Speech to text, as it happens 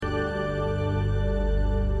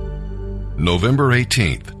November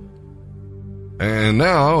 18th. And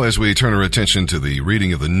now, as we turn our attention to the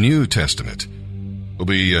reading of the New Testament, we'll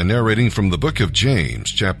be narrating from the book of James,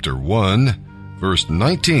 chapter 1, verse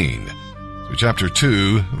 19, through chapter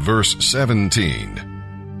 2, verse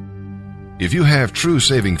 17. If you have true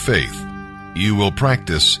saving faith, you will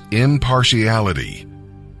practice impartiality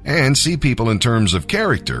and see people in terms of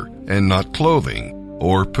character and not clothing,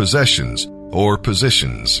 or possessions, or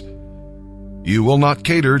positions. You will not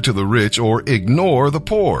cater to the rich or ignore the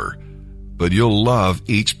poor, but you'll love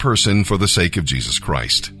each person for the sake of Jesus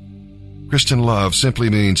Christ. Christian love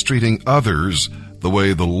simply means treating others the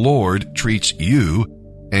way the Lord treats you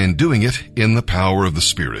and doing it in the power of the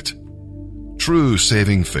Spirit. True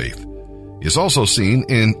saving faith is also seen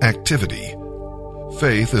in activity.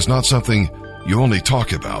 Faith is not something you only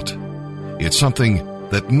talk about. It's something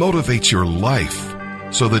that motivates your life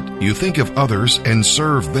so that you think of others and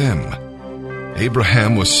serve them.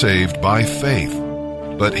 Abraham was saved by faith,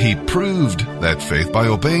 but he proved that faith by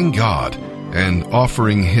obeying God and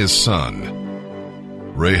offering his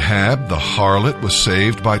son. Rahab, the harlot, was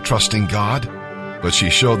saved by trusting God, but she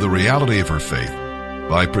showed the reality of her faith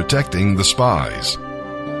by protecting the spies.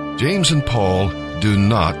 James and Paul do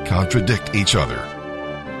not contradict each other.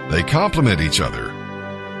 They complement each other.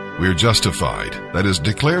 We are justified, that is,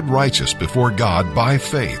 declared righteous before God by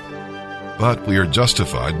faith. But we are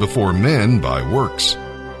justified before men by works.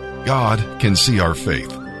 God can see our faith,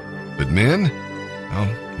 but men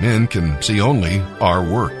can see only our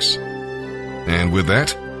works. And with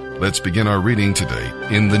that, let's begin our reading today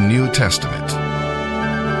in the New Testament.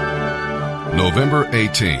 November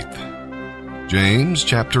 18th. James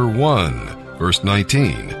chapter 1, verse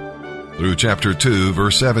 19, through chapter 2,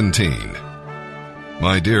 verse 17.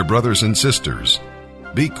 My dear brothers and sisters,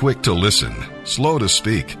 be quick to listen, slow to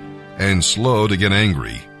speak, and slow to get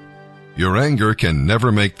angry. Your anger can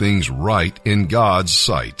never make things right in God's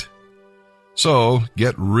sight. So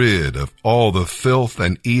get rid of all the filth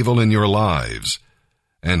and evil in your lives,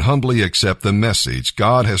 and humbly accept the message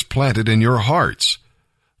God has planted in your hearts,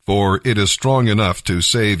 for it is strong enough to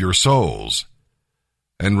save your souls.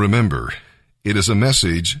 And remember, it is a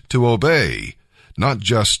message to obey, not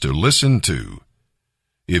just to listen to.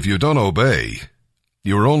 If you don't obey,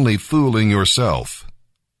 you are only fooling yourself.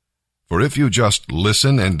 For if you just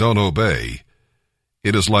listen and don't obey,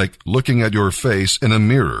 it is like looking at your face in a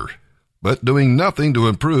mirror, but doing nothing to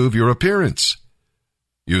improve your appearance.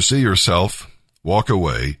 You see yourself, walk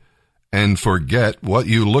away, and forget what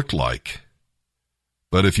you look like.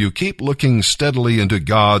 But if you keep looking steadily into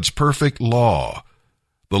God's perfect law,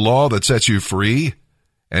 the law that sets you free,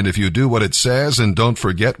 and if you do what it says and don't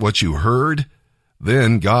forget what you heard,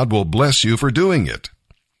 then God will bless you for doing it.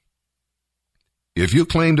 If you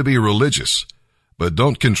claim to be religious, but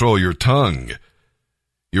don't control your tongue,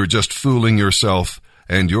 you're just fooling yourself,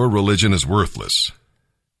 and your religion is worthless.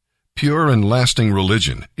 Pure and lasting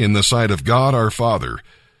religion in the sight of God our Father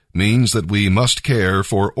means that we must care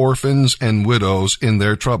for orphans and widows in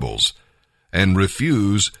their troubles, and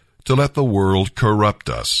refuse to let the world corrupt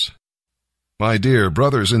us. My dear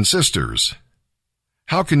brothers and sisters,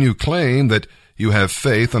 how can you claim that you have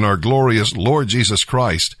faith in our glorious Lord Jesus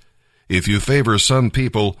Christ if you favor some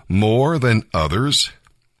people more than others?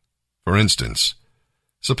 For instance,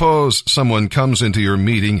 suppose someone comes into your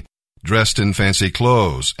meeting dressed in fancy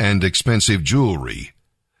clothes and expensive jewelry,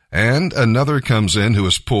 and another comes in who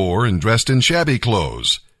is poor and dressed in shabby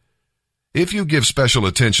clothes. If you give special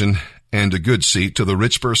attention and a good seat to the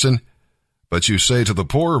rich person, but you say to the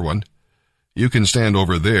poor one, "You can stand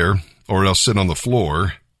over there, or else sit on the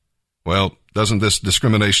floor," well, doesn't this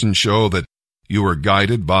discrimination show that you are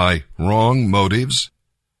guided by wrong motives?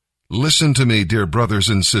 Listen to me, dear brothers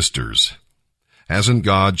and sisters. Hasn't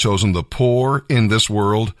God chosen the poor in this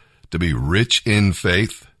world to be rich in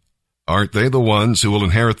faith? Aren't they the ones who will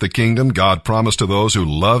inherit the kingdom God promised to those who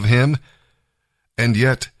love Him? And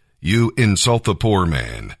yet you insult the poor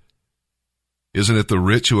man. Isn't it the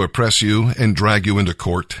rich who oppress you and drag you into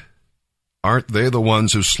court? Aren't they the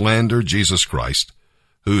ones who slander Jesus Christ,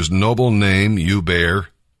 whose noble name you bear?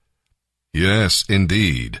 Yes,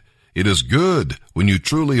 indeed. It is good when you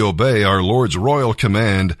truly obey our Lord's royal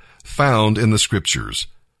command found in the Scriptures.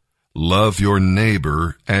 Love your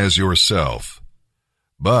neighbor as yourself.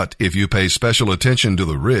 But if you pay special attention to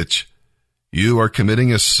the rich, you are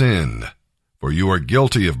committing a sin, for you are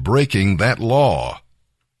guilty of breaking that law.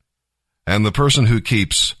 And the person who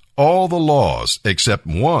keeps all the laws except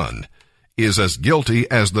one is as guilty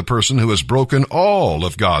as the person who has broken all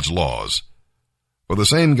of God's laws. For the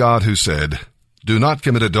same God who said, "Do not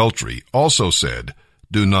commit adultery," also said,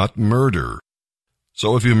 "Do not murder."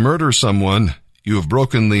 So if you murder someone, you have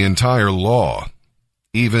broken the entire law,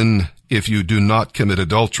 even if you do not commit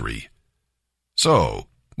adultery. So,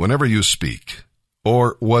 whenever you speak,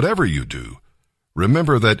 or whatever you do,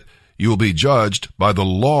 remember that you will be judged by the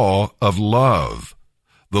law of love,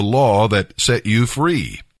 the law that set you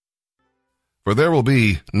free. For there will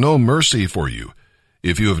be no mercy for you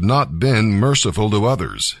if you have not been merciful to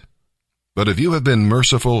others. But if you have been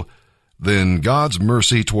merciful, then God's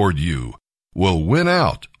mercy toward you will win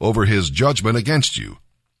out over his judgment against you.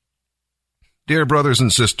 Dear brothers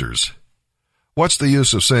and sisters, what's the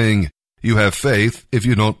use of saying you have faith if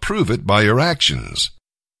you don't prove it by your actions?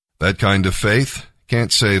 That kind of faith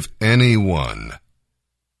can't save anyone.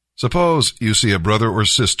 Suppose you see a brother or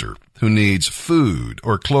sister who needs food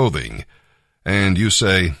or clothing, and you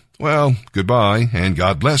say, well, goodbye, and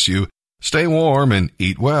God bless you, stay warm and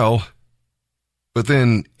eat well. But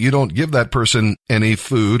then you don't give that person any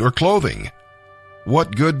food or clothing.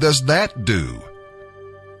 What good does that do?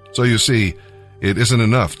 So you see, it isn't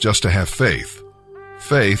enough just to have faith.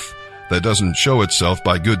 Faith that doesn't show itself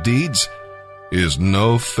by good deeds is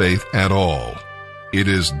no faith at all. It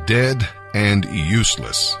is dead and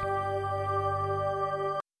useless.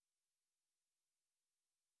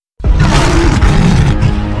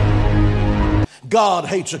 God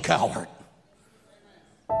hates a coward.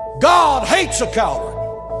 God hates a coward.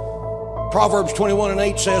 Proverbs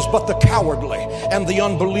 21:8 says, but the cowardly and the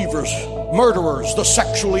unbelievers, murderers, the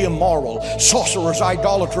sexually immoral, sorcerers,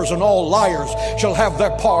 idolaters, and all liars shall have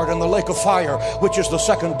their part in the lake of fire, which is the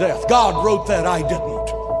second death. God wrote that, I didn't.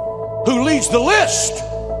 Who leads the list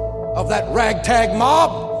of that ragtag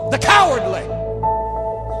mob? The cowardly.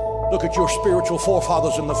 Look at your spiritual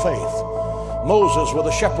forefathers in the faith. Moses with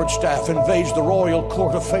a shepherd's staff invades the royal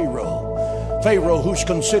court of Pharaoh. Pharaoh, who's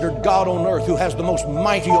considered God on earth, who has the most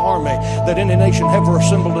mighty army that any nation ever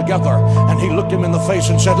assembled together. And he looked him in the face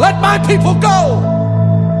and said, let my people go.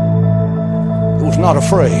 He was not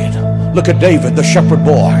afraid. Look at David, the shepherd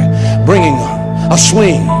boy, bringing a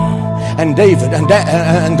sling. And David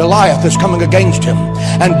and Goliath is coming against him.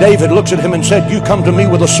 And David looks at him and said, you come to me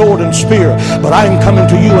with a sword and spear, but I am coming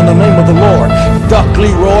to you in the name of the Lord. Duck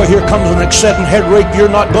Leroy, here comes an exceeding head rake you're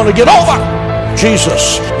not going to get over.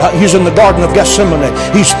 Jesus, he's in the Garden of Gethsemane.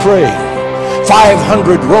 He's praying.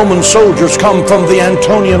 500 Roman soldiers come from the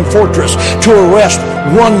Antonian fortress to arrest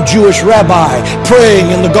one Jewish rabbi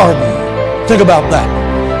praying in the garden. Think about that.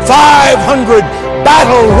 500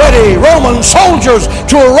 battle-ready Roman soldiers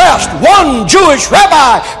to arrest one Jewish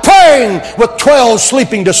rabbi praying with 12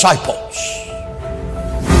 sleeping disciples.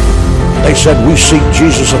 They said, we seek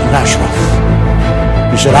Jesus of Nazareth.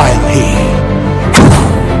 He said, I am he.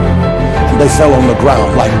 And they fell on the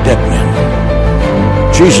ground like dead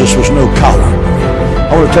men. Jesus was no coward.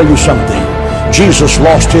 I want to tell you something. Jesus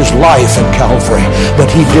lost his life at Calvary, but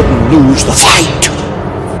he didn't lose the fight.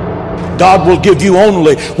 God will give you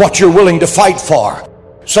only what you're willing to fight for.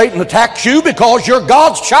 Satan attacks you because you're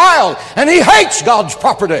God's child, and he hates God's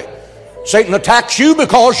property. Satan attacks you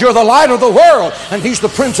because you're the light of the world, and he's the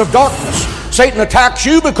prince of darkness. Satan attacks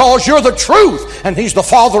you because you're the truth, and he's the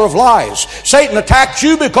father of lies. Satan attacks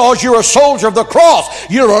you because you're a soldier of the cross.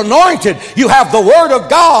 You're anointed. You have the word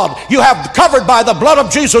of God. You have covered by the blood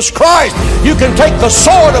of Jesus Christ. You can take the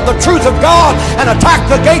sword of the truth of God and attack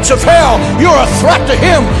the gates of hell. You're a threat to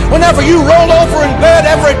him. Whenever you roll over in bed,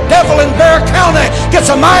 every devil in Bexar County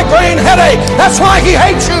gets a migraine headache. That's why he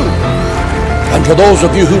hates you. And to those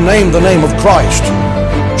of you who name the name of Christ,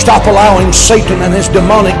 stop allowing Satan and his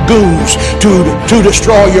demonic goons to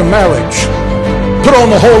destroy your marriage. Put on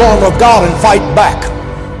the whole armor of God and fight back.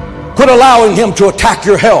 Quit allowing him to attack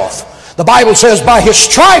your health. The Bible says by his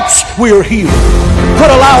stripes we are healed. Quit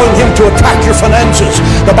allowing him to attack your finances.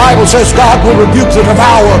 The Bible says God will rebuke the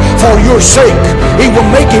devourer for your sake. He will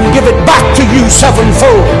make him give it back to you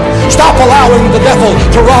sevenfold. Stop allowing the devil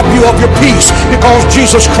to rob you of your peace, because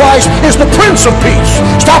Jesus Christ is the Prince of Peace.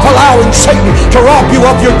 Stop allowing Satan to rob you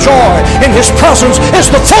of your joy. In his presence is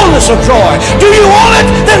the fullness of joy. Do you want it?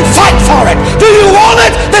 Then fight for it. Do you want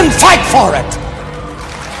it? Then fight for it.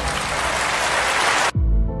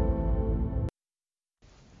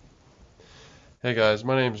 Hey guys,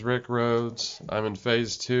 my name's Rick Rhodes. I'm in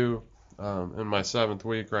phase 2, in my 7th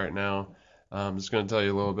week right now. I'm just going to tell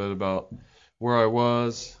you a little bit about where I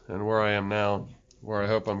was and where I am now, where I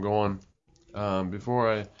hope I'm going.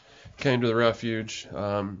 Before I came to the refuge,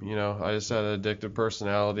 I just had an addictive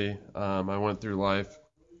personality. I went through life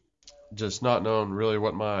just not knowing really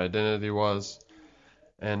what my identity was,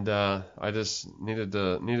 and I just needed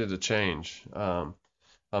to change.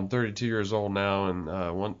 I'm 32 years old now,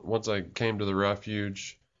 and once I came to the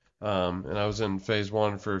refuge, and I was in phase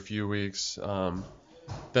 1 for a few weeks,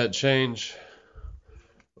 that change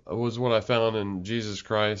was what I found in Jesus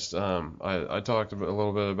Christ. I talked a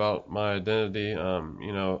little bit about my identity.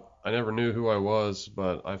 I never knew who I was,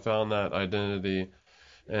 but I found that identity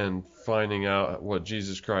and finding out what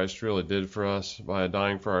Jesus Christ really did for us by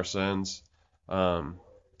dying for our sins.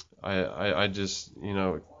 I just,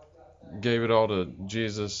 gave it all to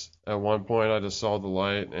Jesus. At one point, I just saw the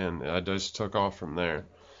light and I just took off from there.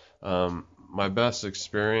 My best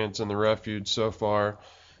experience in the refuge so far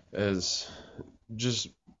is just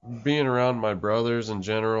being around my brothers in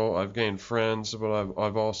general. I've gained friends, but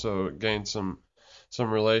I've also gained some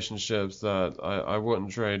relationships that I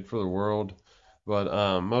wouldn't trade for the world.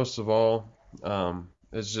 But most of all,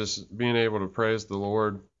 it's just being able to praise the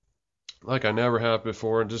Lord like I never have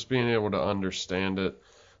before, and just being able to understand it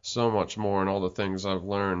so much more, and all the things I've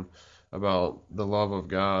learned about the love of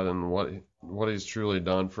God and what He's truly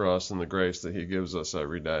done for us and the grace that He gives us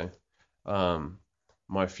every day.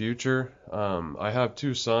 My future, I have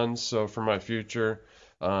 2 sons, so for my future,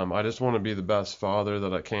 I just want to be the best father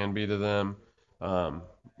that I can be to them.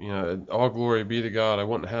 All glory be to God. I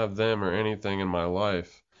wouldn't have them or anything in my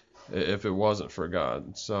life if it wasn't for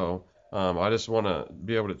God. So I just want to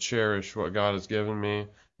be able to cherish what God has given me,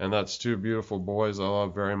 and that's 2 beautiful boys I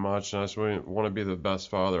love very much, and I just want to be the best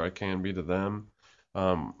father I can be to them.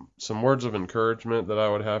 Some words of encouragement that I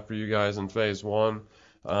would have for you guys in phase 1.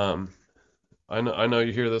 I know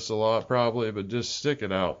you hear this a lot probably, but just stick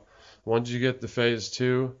it out. Once you get to phase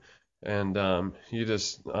 2 and you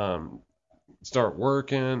just start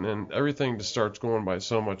working, and everything just starts going by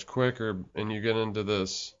so much quicker, and you get into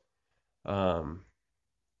this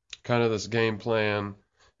kind of this game plan,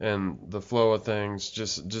 and the flow of things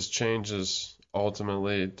just changes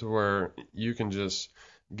ultimately to where you can just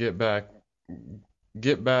get back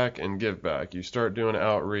and give back. You start doing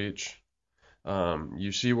outreach.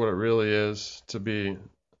 You see what it really is to be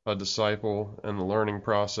a disciple in the learning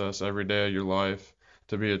process every day of your life,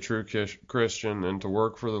 to be a true Christian and to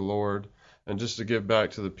work for the Lord, and just to give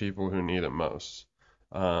back to the people who need it most.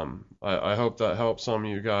 I hope that helps some of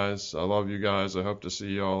you guys. I love you guys. I hope to see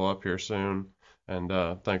you all up here soon. And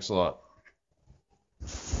thanks a lot.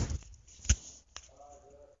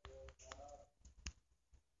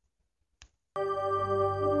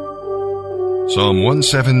 Psalm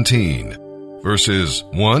 117, verses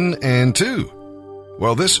 1 and 2.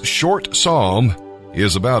 Well, this short psalm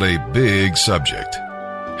is about a big subject,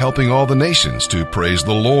 helping all the nations to praise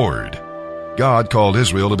the Lord. God called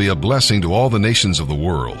Israel to be a blessing to all the nations of the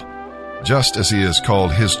world, just as He has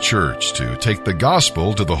called His church to take the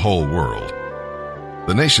gospel to the whole world.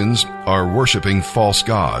 The nations are worshiping false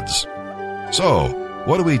gods. So,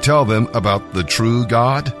 what do we tell them about the true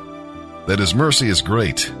God? That His mercy is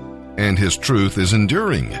great and His truth is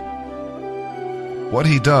enduring. What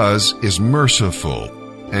He does is merciful,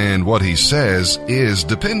 and what He says is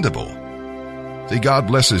dependable. See, God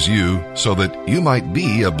blesses you so that you might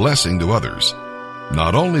be a blessing to others.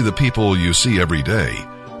 Not only the people you see every day,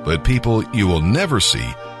 but people you will never see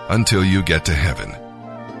until you get to heaven.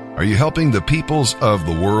 Are you helping the peoples of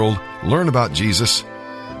the world learn about Jesus?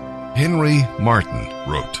 Henry Martin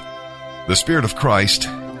wrote, "The Spirit of Christ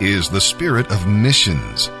is the spirit of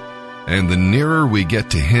missions, and the nearer we get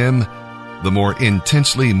to Him, the more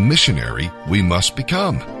intensely missionary we must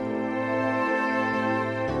become."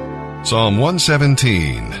 Psalm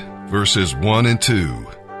 117, verses 1 and 2.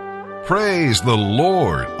 Praise the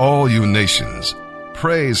Lord, all you nations.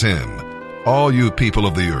 Praise Him, all you people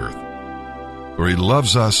of the earth. For He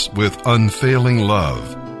loves us with unfailing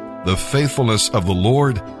love. The faithfulness of the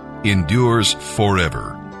Lord endures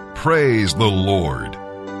forever. Praise the Lord.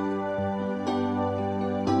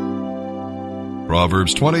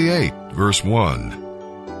 Proverbs 28, verse 1.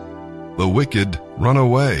 The wicked run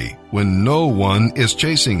away when no one is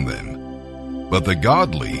chasing them, but the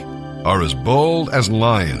godly are as bold as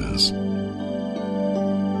lions.